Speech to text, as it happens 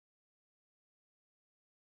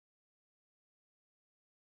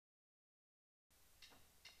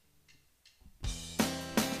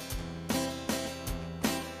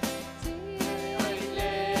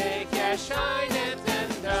erscheinet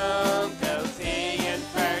im Dunkel, Sien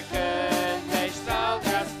verkündigt, strahlt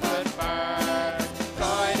das Verfahren.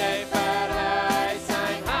 Freude verheißt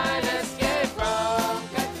ein heiles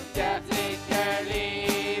Gefunkel, göttlicher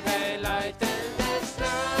Liebe leuchtet den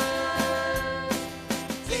Strahl.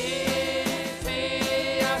 Sieh,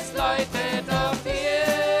 es leuchtet auf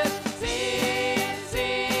dir,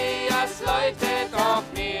 sieh, es leuchtet auf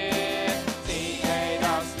mir. Siehe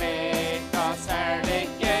das Licht, das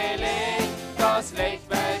herrliche Licht, das Licht,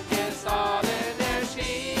 welches allen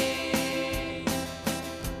erschien.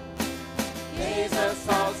 Jesus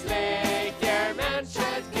als Licht der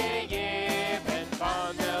Menschheit gegeben,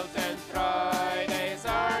 wandelt in Freude,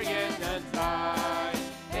 Sorgen und Leid.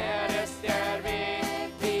 Ist der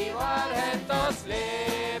Weg, die Wahrheit, das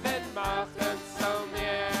Leben, machen so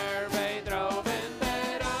mehr bei droben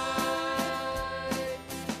bereit.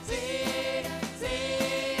 Sieh,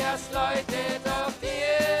 es leuchtet auf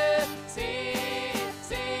dir, sieh,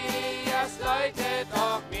 es leuchtet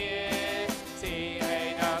auf mir.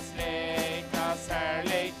 Siehe das Licht, das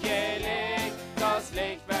herrliche Licht, das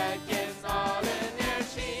Licht, welches allen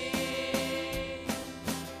erschien.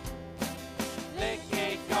 Blick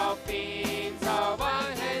ich auf ihn, so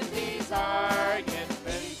weichen die Sorgen,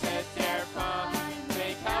 fürchtet der Feind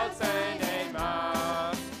mich aus seiner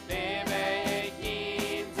Macht. Liebe ich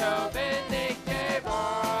ihn, so bin ich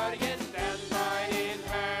geborgen, denn bei den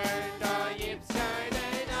Herrn, da gibt's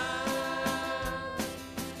keine Nacht.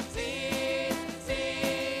 Sieh,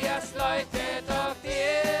 es leuchtet auf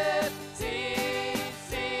dir, sieh,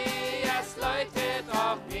 es leuchtet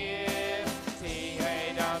auf mir.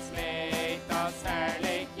 Siehe das Licht, das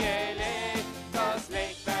herrliche Licht, das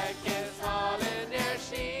Licht, welches allen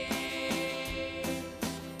erschien.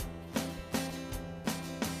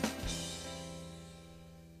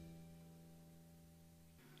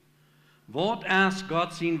 Wat is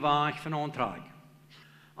God zijn Weg van Auntrakjen?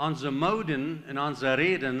 Onze moden en onze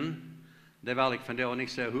reden, die wil ik vandaag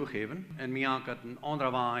niet zo hoog geven. En mij ook een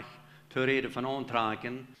andere weg te reden van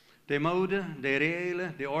Auntrakjen. De mode, de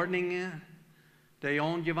regelen, de ordeningen, de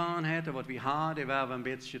ongewoonheden wat we hebben, die willen we een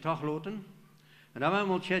beetje toch laten. En dan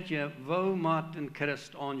willen we kijken, waar moet een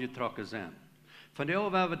Christ aangetrokken zijn. Vandaag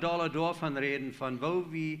willen we daarvan reden van waar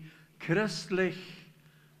we christelijk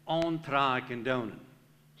Auntrakjen doen.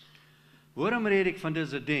 Waarom red ik van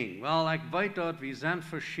deze ding? Wel, ik weet dat we zijn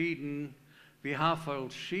verschieden, we hebben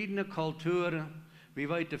verschillende culturen, we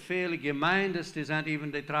weten vele gemeentes, die zijn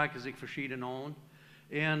even, die trekken zich verschieden aan.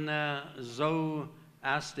 En zo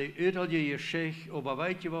als de uiterlijke geschichte, maar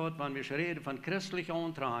weet je wat, wanneer we reden van christelijke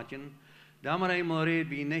Auntrakjen, dan maar eenmaal reden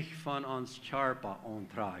we niet van ons scherpe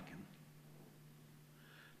Auntrakjen.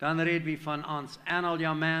 Dan reden we van ons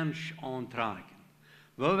innerlijke mens Auntrakjen.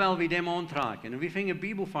 Waar willen we dem Auntrakjen? En we vingen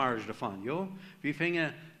Bibelvers daarvan, jo? We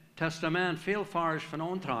vingen Testament veel vers van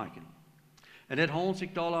Auntrakjen. En dat handelt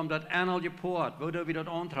zich dan om dat innerlijke poort, waar we dat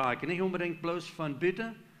Auntrakjen. Niet unbedingt bloos van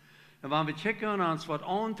bidden. En wanneer we checken ons wat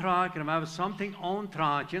Auntrakjen, dan hebben we something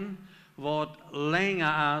Auntrakjen wat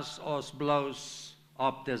langer is als bloos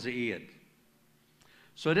op deze eerd.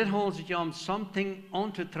 So dit handelt zich om something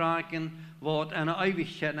aan te trekken wat een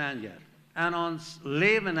eeuwigheid aangeeft. En ons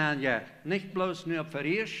leven aangeeft. Niet bloos nu op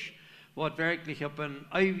verheers, wat werkelijk op een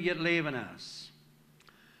eeuwig leven is.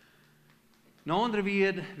 Een andere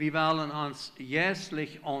woord, we willen ons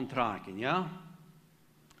geestelijk aantrekken, ja?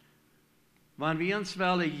 Wanneer we ons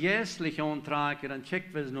willen geestelijk aantrekken, dan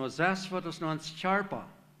checken we naar 6, wat is naar ons scherper.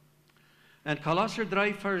 En Kolosser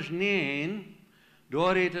 3, vers 9,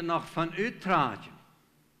 daar redt het nog van uittrekken.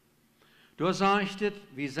 Daar zegt het,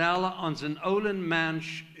 we zullen onze oude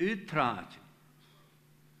mens uittrekken.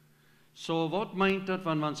 So, wat meint dat,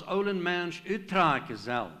 wanneer we ons oude mens uittrekken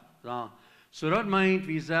zullen? So, dat meint,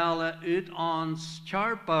 we zullen uit ons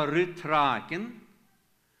scherper uittrekken.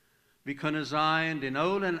 We kunnen zeggen, de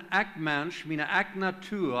oude ik-mens, mijn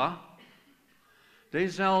ik-natuur, die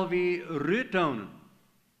zullen we uitdoen,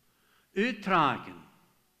 uittrekken.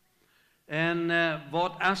 En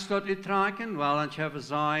wat is dat uittrekken? Wel, dan hebben we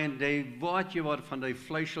zeggen, die woordje wat van de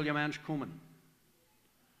vleeselijke mens komen.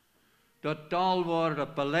 Dat taal wordt,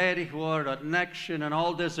 dat beledigd wordt, dat nekschen en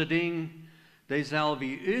al deze dingen, die zullen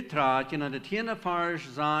we uittrekken. En het ene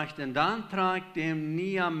vers zegt, en dan trekt dem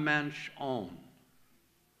nieuwe mens aan.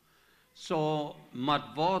 So, met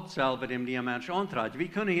wat zullen we dem nieuwe mens aantrekken? We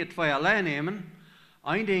kunnen hier twee alleen nemen.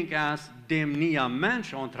 Eén ding is dem nieuwe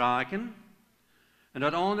mens aantrekken. En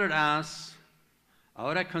dat andere is,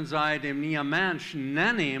 oder kan zij dem nieuwe mens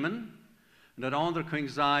nemen. En dat andere kan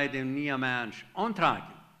zij dem nieuwe mens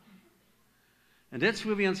aantrekken. En dit is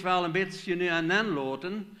waar we ons wel een beetje nu aan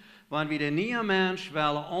laten. Wanneer we de nieuwe mens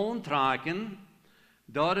willen aantrekken,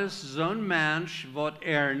 dat is zo'n mens wat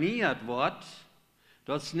ernährt wordt.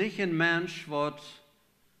 Dat is niet een mens wat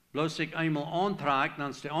bloos zich eenmaal aantrekt, dan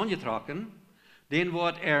is hij aangetrokken. Den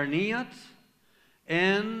wordt ernährt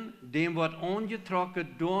en den wordt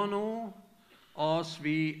aangetrokken door als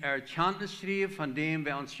we erkenntnis schrijven van dem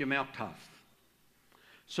we ons gemerkt hebben.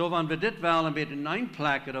 Zo, wanneer we dit wel een beetje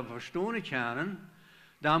inplakken of verstaan kunnen,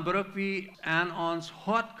 dan breken we aan ons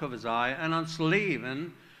hart, kunnen we zeggen, aan ons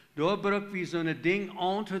leven, daar breken we zo'n ding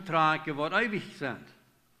aan te trekken wat eeuwig zijn.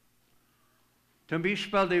 Zum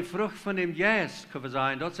Beispiel die vrucht van dem Geest, kunnen we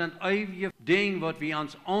zeggen, dat zijn eeuwige dingen wat we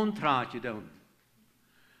ons aantrekken doen.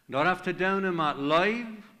 Dat heeft te doen met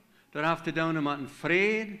leven, dat heeft te doen met een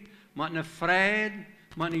vrede, met een vrijheid,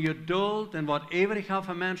 met een geduld en wat eeuwig heeft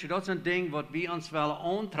van mensen. Dat zijn dingen wat we ons willen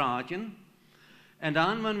aantrekken. En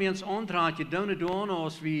dan, wanneer we ons aantrekken, doen we doen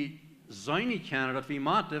als we zijn niet kennen, dat we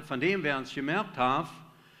moeten, van dem we ons gemerkt hebben,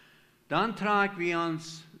 dan trekken we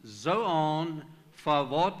ons zo aan voor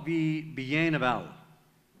wat we beginnen willen.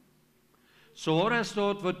 Zo is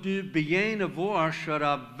dat wat du beginnen wordt,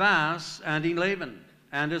 of was aan die leven,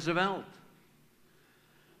 en deze wereld.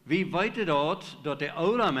 We weten dat de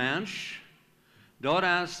oude mens, dat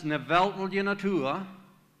is een weltelijke natuur,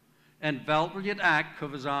 en weltelijke act,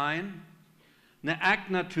 kunnen we zeggen, een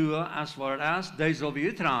act-natuur als wat het is, die zal we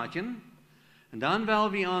uitraken, en dan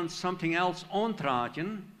willen we ons something else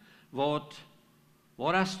aantrekken, wat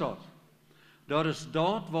is dat? Dat is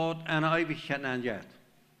dat wat een eeuwigheid aangaat.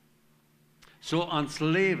 Zo ons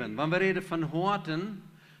leven. Wanneer we reden van harten,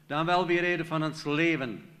 dan willen we reden van ons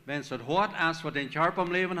leven. Wenn het hart is wat in Körper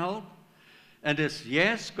am leven houdt, en dus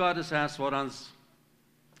yes, God is wat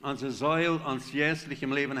onze ziel, ons geestliche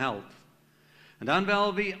leven houdt. En dan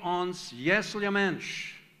willen we ons geestliche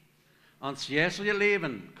mens, ons geestliche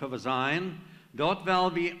leven, kunnen we zijn, dat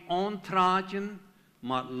willen we aantrekken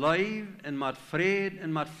met leven en met vrede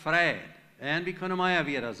en met vrijheid. En we kunnen maar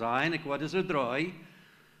weer zijn, ik word zo draai,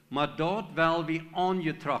 maar dat willen we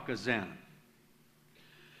aangetrokken zijn.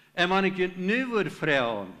 En wanneer ik je nu wil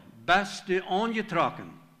vragen, best u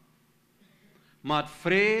aangetrokken, met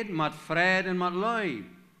vrede, met vrijheid en met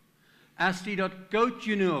leven, als die dat goed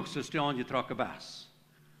genoeg is, die aangetrokken best.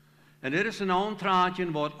 En dit is een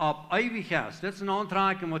aantrekking wat op eeuwig is. Dit is een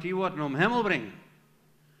aantrekking wat hij wordt naar hemel brengen.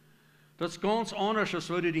 Dat is ganz anders als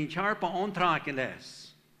wat u in Körper aantrekken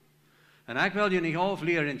is. En ik wil je niet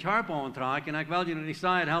afleren in Körper aantrekken, en ik wil je niet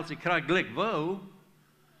zeggen, als ik krijg gelijk wou,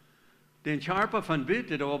 den Körper van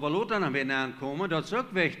buiten, daar we later nog weer aankomen, dat is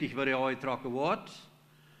ook wichtig waar hij aangetrokken wordt.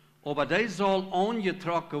 Maar die zal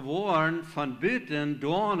aangetrokken worden van buiten,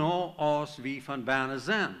 daarna als we van binnen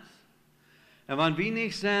zijn. En wanneer we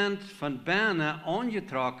niet zijn van binnen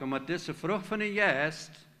aangetrokken met deze vrucht van de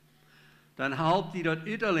geest, dan helpt die dat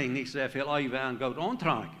uiteindelijk niet zoveel even aan God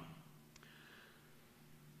aantrekken.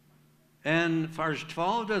 En vers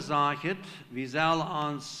 12 zegt het, we zullen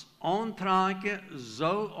ons aantrekken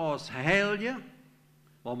zoals heilige,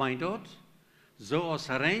 wat meint dat? Zoals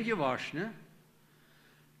reingewaschene.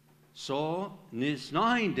 Zo, niet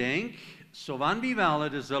nog een ding, zo wanneer we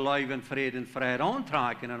willen deze leven, vrede en vrijheid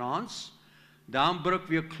aantrekken in ons, dan breken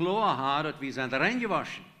we klaar dat we zijn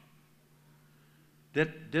reingewaschen.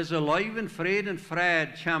 Deze leven, vrede en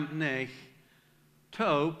vrijheid komt niet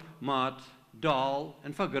taub met dal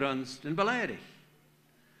en vergrunst en beleidigd.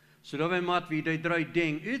 Zodat we die drie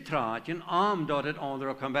dingen uitraken, omdat het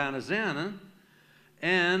andere kan bijna zijn.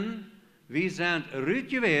 En we zijn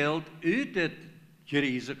uitgewählt uit het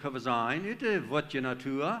gerieze, kunnen we zijn, uit de watje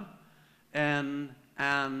natuur, en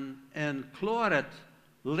klaar het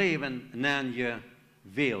leven naar je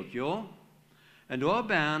wilt, ja. En daar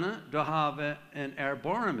binnen, daar hebben we een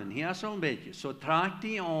erbarmen, hier is al een beetje. Zo trekt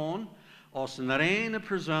die aan als een reine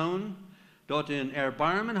persoon, dat u een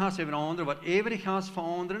erbarmen has over anderen, wat eeuwig has voor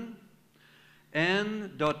anderen,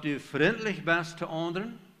 en dat u vriendelijk bent te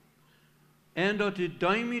anderen, en dat u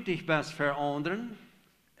duimütig bent voor anderen,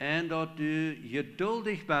 en dat u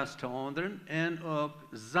geduldig bent te anderen, en ook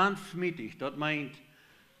sanftmütig. Dat meint,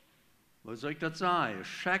 wat zou ik dat zeggen?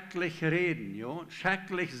 Schrecklich reden, ja?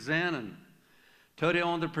 Schrecklich zinnen, tot de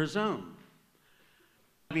andere persoon.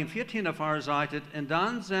 In 14 vers zegt het, en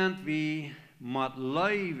dan zijn we met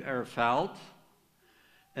leven erveld,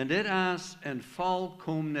 en dit is een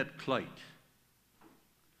volkomen kleid.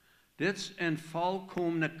 Dit is een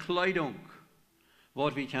volkomen kleiding,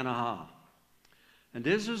 wat we kunnen hebben. En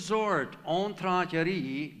deze soort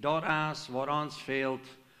aantrekkerij, dat is wat ons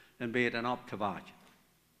veelt een beetje op te wachten.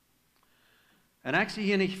 En ik zie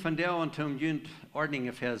hier niet van jou en toen junt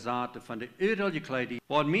ordningen verzaten van de uiterlijke kleding.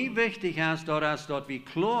 Wat mij wichtig is dat we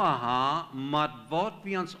klaar hebben met wat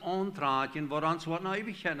we ons aantrekken, wat ons wat naar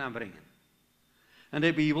eeuwigheid aanbrengen. En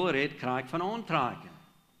de Bibel redt krijg van Auntrakjen.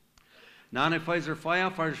 Nou, in Epheser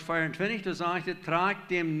 5, vers 24, da zegt het, tragt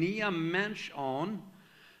dem nie een mens aan,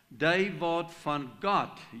 die wat van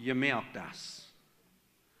Gott gemerkt is.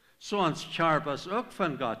 Zoals Charpas ook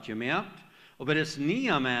van Gott gemerkt, aber het is niet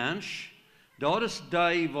een mens, dat is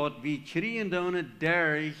die wat we kriegen doen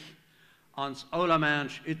durch ons oude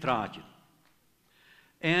mens uitdragen.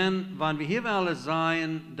 En wanneer we hier willen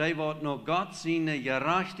zijn, die wat nog Gott zijn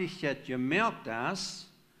gerechtigheid gemerkt is,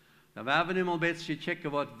 dan willen we nu mal een beetje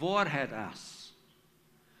checken wat waarheid is.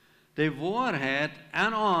 De waarheid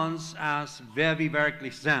aan ons is wer we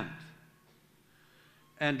werkelijk zijn.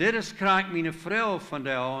 En dit is krijgt mijn vrouw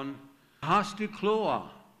vandaan, hast u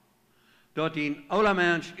klaar dat een oude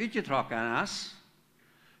mens uitgetrokken is,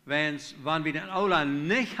 wanneer we den oude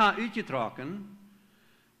niet hebben uitgetrokken,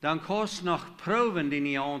 dan kost nog proeven die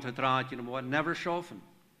niet Auntrakjen en wordt never schaffen.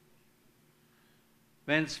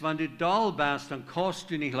 Wanneer du dal bent, dan kost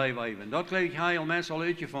du niet leven. Dat geloof ik heel mensen al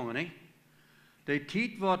uitgevangen, hè? De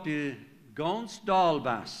tijd wat du ganz dal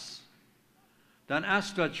bent, dan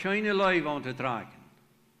is dat geen leven Auntrakjen.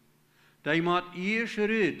 Die moet eerst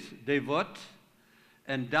uit, de wat,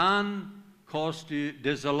 en dan kost du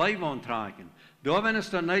deze leven Auntrakjen. Daarom is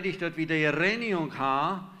het nodig dat we de herinnering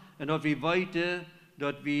hebben en dat we weten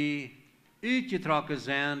dat we uitgetrokken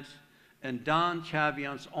zijn en dan gaan we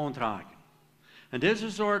ons Auntrakjen. En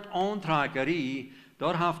deze soort Auntrakkerie,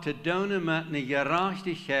 dat heeft te doen met een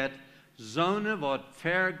gerechtigheid, zo'n wat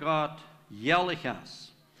ver God jellig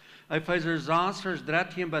is. Epheser 6, vers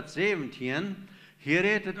 13 tot 17, hier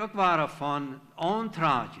redt het ook waar van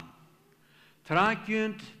Auntrakjen. Tragt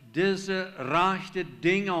deze rechte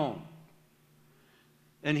ding aan.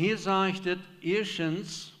 En hier zegt het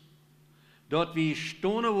eerstens, dat we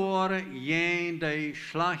stonen worden jen de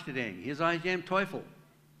slechte ding. Hier zegt jen teufel.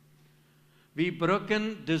 We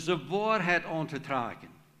brücken deze waarheid aan te tragen.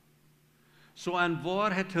 Zo aan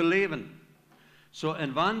waarheid te leven. Zo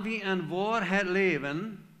en wanneer we aan waarheid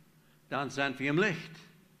leven, dan zijn we im licht.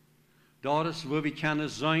 Dat is waar we kunnen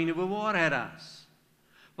zijn waar waarheid is.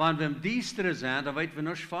 Wanneer we im diestere zijn, dan weten we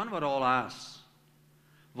niet van wat al is.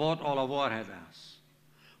 Wat alle waarheid is.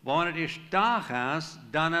 Wanneer het dag is,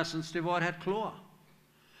 dan is ons de waarheid klaar.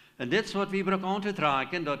 En dit is wat we brücken aan te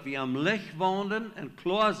tragen, dat we am licht wonen en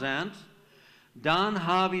klaar zijn. Dan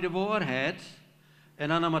hebben we de waarheid. En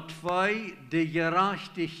dan nummer 2, de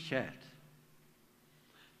gerechtigheid.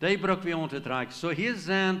 Die brücken we aan te tragen. Zo hier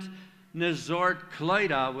zijn een soort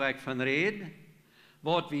kleider waar ik van red,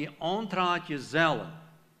 wat we aantragen zelf.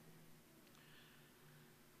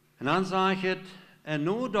 En dan zeg het, en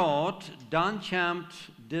nu dat, dan komt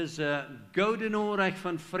deze gouden oorrecht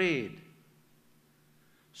van vrede.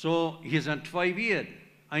 Zo, hier zijn twee woorden.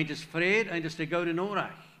 Eén is vrede, één is de gouden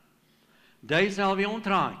oorrecht. Die zal we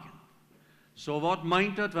aantragen. Zo, wat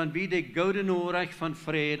meint dat, wanneer we de gouden oorrecht van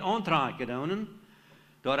vrede aantragen doen?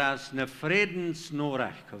 Dat is een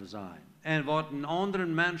vredensnoorrecht kan zijn. En wat een andere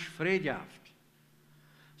mens vrede heeft.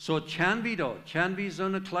 Zo, kan we dat? Kan we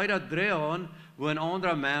zo'n kleider dragen, waar een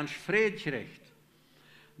andere mens vrede krijgt?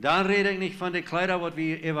 Dan red ik niet van de kleider wat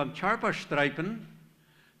we even Charpa strijpen.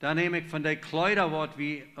 Dan neem ik van de kleider wat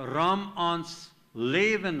we ram ons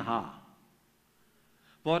leven hebben.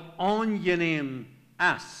 Wat aangeneem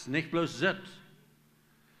is, niet bloos zit.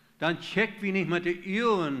 Dan checken we niet met de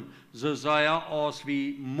ogen, zo zeggen, als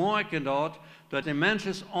we merken dat de mens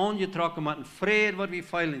is aangetrokken met een vrede wat we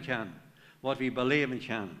veilen kunnen, wat we beleven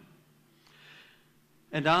kunnen.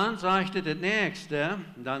 En dan zegt het nächste,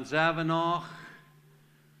 dan zeggen we nog,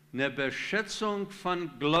 een beschützung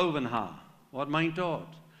van geloven hebben. Wat meint dat?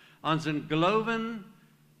 Onze geloven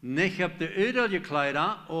niet op de uiterlijke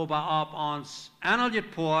kleider, maar op ons innerlijke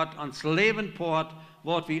poort, ons levenpoort,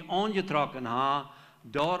 wat we aangetrokken hebben,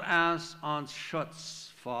 dat is ons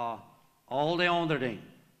schutz voor al die andere dingen.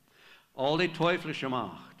 Al die teuflische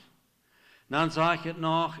macht. Dan zeg het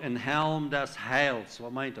nog, een helm des heils.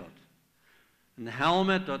 Wat meint dat? Een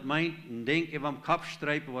helmet, dat meint een ding in ons kop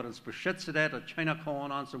strijpen, wat ons beschützt dat keiner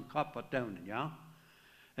kan ons kop wat doen, ja?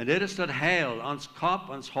 En dit is dat heil, ons kop,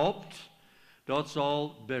 ons hoofd, dat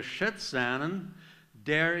zal beschützt zijn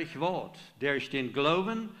durch Waut, durch den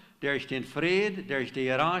Glauben, durch den Vrede, durch die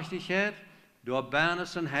gerechtigheid, door bijna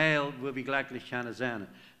zijn heil, waar we glücklich kunnen zijn.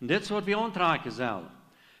 En dit is wat we aantragen zullen.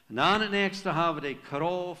 En dan het nächste hebben we de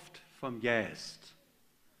kracht van geest.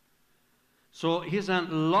 Zo, hier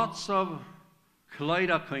zijn lots of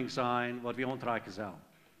kleider kunnen zijn, wat we aantragen zullen.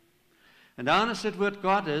 En dan is het woord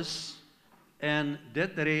Gottes, en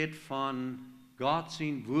dit redt van God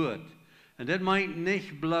zijn woord. En dit meint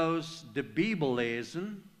niet bloos de Bibel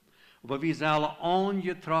lezen, maar we zullen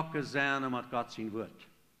aangetrokken zijn met God zijn woord.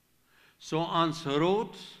 So ans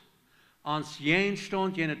Rot, ans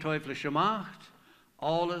Jenstand, jene teuflische Macht,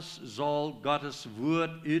 alles soll Gottes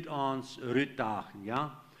Wort uit ons uitdagen,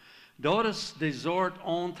 ja. Dat is de soort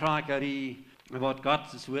Auntrakjerie wat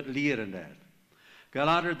Gottes Wort leren heeft.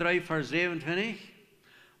 Galater 3, vers 27.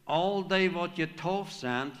 Al die wat getauft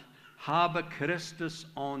zijn, hebben Christus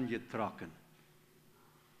aangetrokken.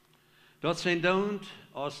 Dat zijn dood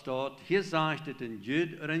als dat, hier zegt het een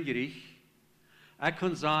Jud of een Griek. Ik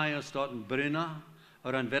kan zeggen als dat een Brunner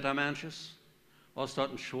of een witte mens is, als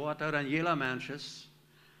dat een zwarte of een gele mens is.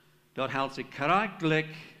 Dat houdt zich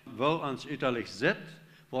karaktelijk wo ons uiterlijk zit,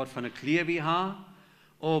 wat van een kleur we hebben,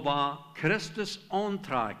 aber Christus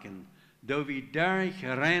aantrekken, dat we derg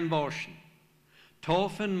reinwaschen.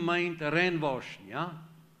 Taufen meint reinwaschen, ja?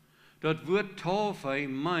 Dat woord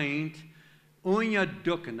taufen meint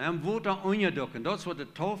onderdukken. En wat dat onderdukken, dat is wat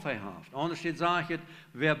de taufen heeft. Anders zegt het,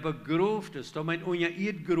 wer begroofd is, dat meint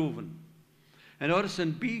ondergroeven. En dat is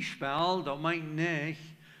een bijspel, dat meint niet,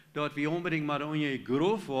 dat we unbedingt maar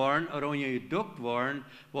ondergegroefd worden, of ondergedukt worden.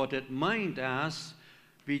 Wat het meint is,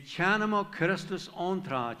 we kunnen maar Christus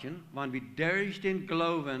aantrekken, wanneer we durch den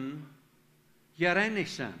Glauben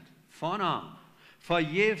gereinigd zijn. Vanaf.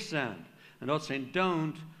 Vergeefd zijn. En dat zijn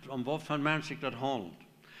dood, om wat van mensen zich dat handelt.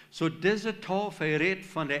 So deze taufe redt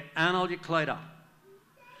van de aanhalje kleider.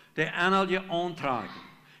 De aanhalje aantrekken.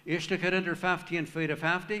 1 Korinther 15,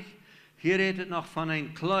 54. Hier redt het nog van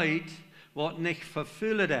een kleid wat niet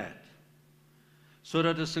vervullen heeft.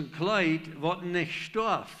 Zodat het een kleid wat niet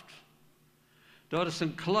stoft. Dat is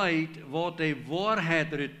een kleid wat de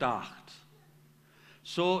waarheid uitdaagt.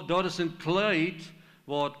 So, dat is een kleid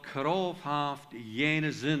wat kracht heeft,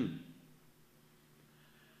 jene zin.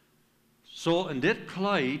 Zo, in dit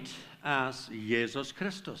kleid is Jezus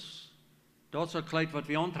Christus. Dat is het kleid wat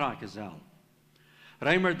we aantrekken zullen.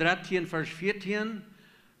 Römer 13, vers 14.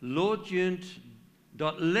 Laat je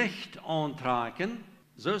dat licht aantrekken,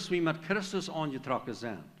 zoals we met Christus aangetrokken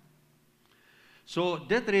zijn. Zo,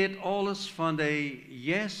 dit redt alles van de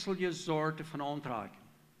jesselje soorten van aantrekken.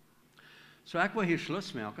 Zo, ik wil hier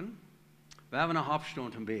Schluss maken. We hebben een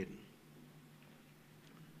halfstond te beten.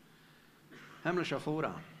 Himmlischer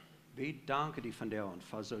Vater, we danken dir van jou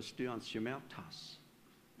voor zoals du ons gemerkt hast.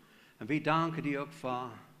 En we danken dir ook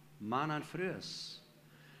voor man en vrouws.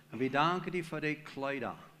 En we danken dir voor de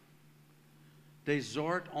kleider. De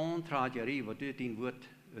soort aantrekkerie wat uit in woord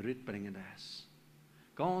uitbrengen is.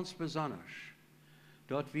 Ganz besonders,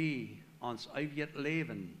 dat we ons eigen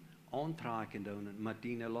leven aantrekken doen met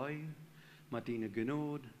die lui, met die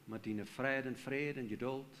genade, met die vrede en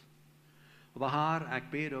geduld. Maar Heer, ik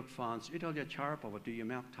bid ook voor ons uit al je charpen wat du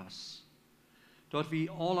gemerkt hast. Dat we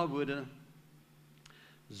alle worden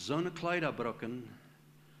zo'n kleider brokken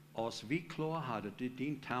als we klaar hadden dat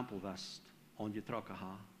die tempel was aangetrokken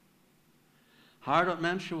hadden. Heer, dat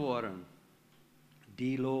mensen worden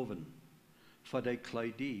die loven voor de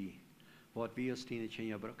kleidie wat we als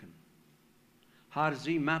tienetje gebruiken. Heer,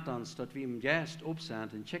 zie met ons dat we hem juist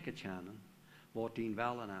opzetten en checken kunnen wat die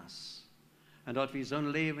willen is. En dat we zo'n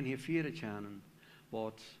leven hier vieren kunnen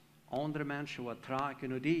wat andere mensen wat trekken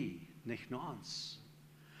naar die, niet naar ons.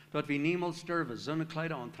 Dat we niemals durven zo'n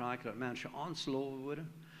kleider aantrekken dat mensen ons loven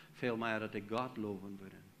worden, veel meer dat de God loven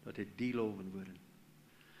worden, dat de die loven worden.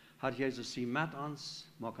 Heer Jezus, zie met ons,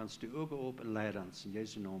 maak ons de ogen open en leid ons in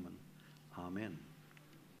Jezus' naam. Amen.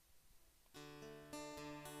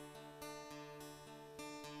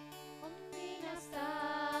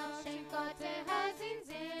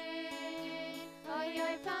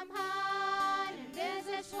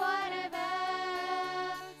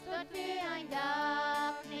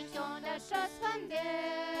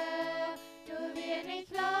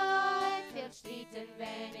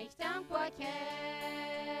 Wenn ich Dankbarkeit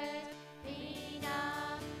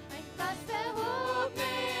Wiener, ein fester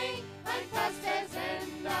Hoffnung, ein fester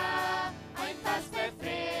Sender, ein fester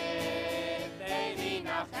Friede, wie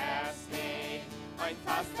nach Erstling, ein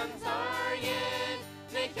fasten Sorgen,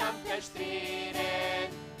 nicht am Verstreben,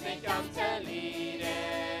 nicht am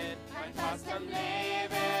Verlieren, ein fastem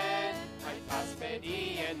Leben, ein fast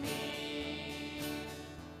Verdienen nie.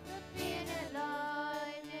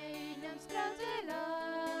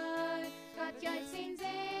 Gott sin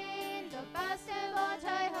Sinn, du beste Wort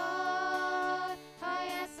hei hort, hei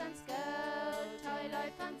es ans Gott, hei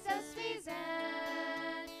läuft uns es wie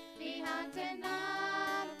Sinn, wie Hand in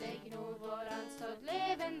Hand, der Gnut, wo uns tot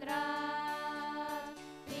Leben draht.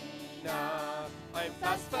 Wiener, ein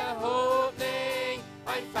fester Hoffnung,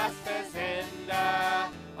 ein fester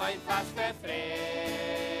Sender, ein fester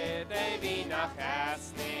Friede, wie nach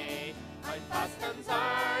Erstling, ein fasten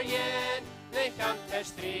Sorgen, nicht am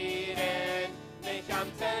Verstrieren, nicht am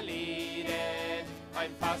te lieden,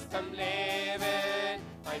 ein fastem Leben,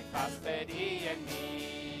 ein fast verdienen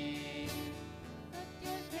nie.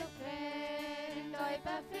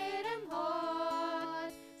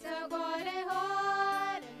 So Gott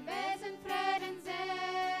har en väsen freden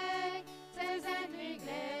sig, så sen vi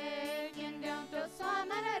glädjen dömt och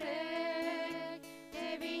sommarrök,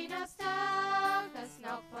 det vina starkas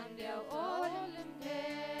nog från det ålen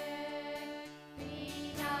dök.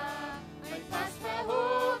 Vina, Ein fast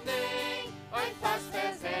Verhoffnung, ein fast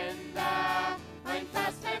Versender, ein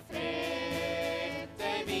fast Verfred,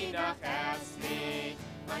 der wie nach Herzlich,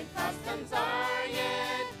 ein fasten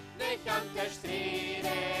Sorgen, nicht am te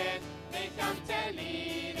striden, nicht am te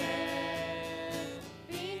lieden.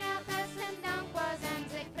 Vina festen dankbar sind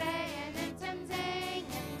sich freien in zum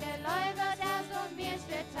Singen, der Läufer, das mir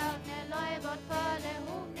steht, haut ne Läufer volle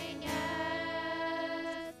Hoffnungen.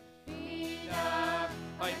 Vina,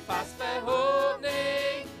 Ein fast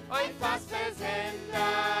Verhoffnung, ein fast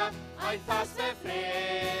Versender, ein fast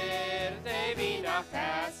Verfred, der wie nach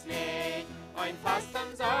Herzlich, ein fast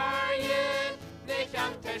am Sorgen, nicht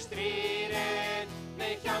am te striden,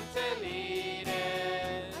 nicht am te lieden.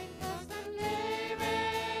 ein Fast am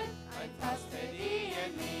Leben, ein fast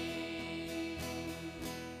verdienen nie.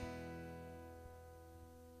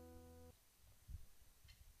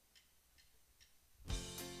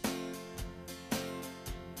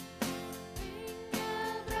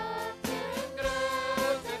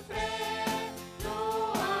 Große Fred, du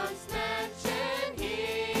uns Menschen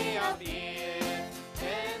hier auf